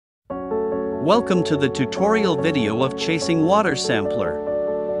Welcome to the tutorial video of Chasing Water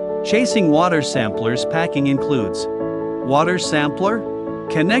Sampler. Chasing water samplers packing includes water sampler,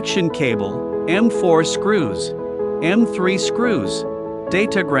 connection cable, M4 screws, M3 screws,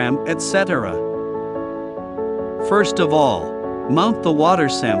 datagram, etc. First of all, mount the water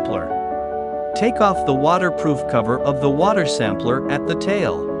sampler. Take off the waterproof cover of the water sampler at the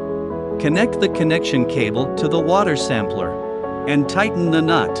tail. Connect the connection cable to the water sampler and tighten the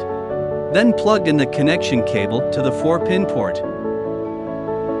nut. Then plug in the connection cable to the 4-pin port.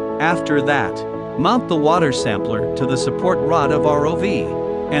 After that, mount the water sampler to the support rod of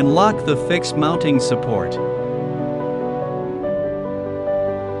ROV and lock the fixed mounting support.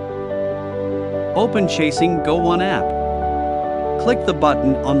 Open Chasing Go One app. Click the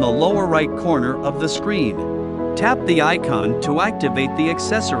button on the lower right corner of the screen. Tap the icon to activate the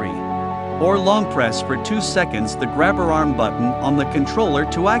accessory, or long press for 2 seconds the grabber arm button on the controller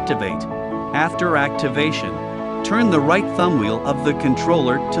to activate. After activation, turn the right thumb wheel of the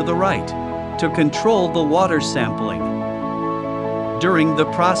controller to the right to control the water sampling. During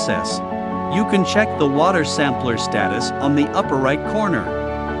the process, you can check the water sampler status on the upper right corner.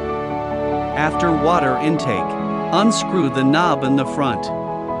 After water intake, unscrew the knob in the front.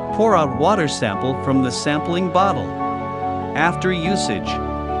 Pour out water sample from the sampling bottle. After usage,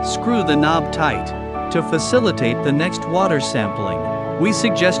 screw the knob tight to facilitate the next water sampling. We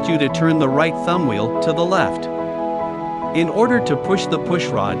suggest you to turn the right thumb wheel to the left in order to push the push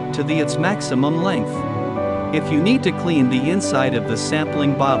rod to its maximum length. If you need to clean the inside of the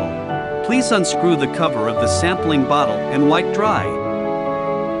sampling bottle, please unscrew the cover of the sampling bottle and wipe dry.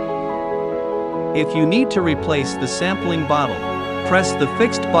 If you need to replace the sampling bottle, press the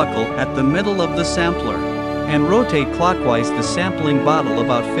fixed buckle at the middle of the sampler and rotate clockwise the sampling bottle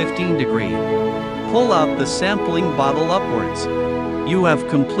about 15 degrees. Pull out the sampling bottle upwards. You have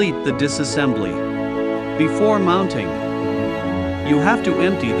complete the disassembly. Before mounting, you have to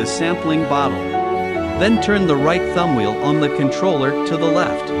empty the sampling bottle. Then turn the right thumb wheel on the controller to the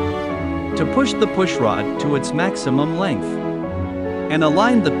left to push the push rod to its maximum length. And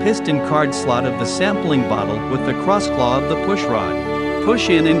align the piston card slot of the sampling bottle with the cross claw of the push rod. Push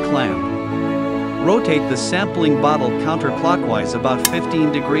in and clamp. Rotate the sampling bottle counterclockwise about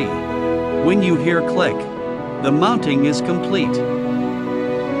 15 degrees. When you hear click, the mounting is complete.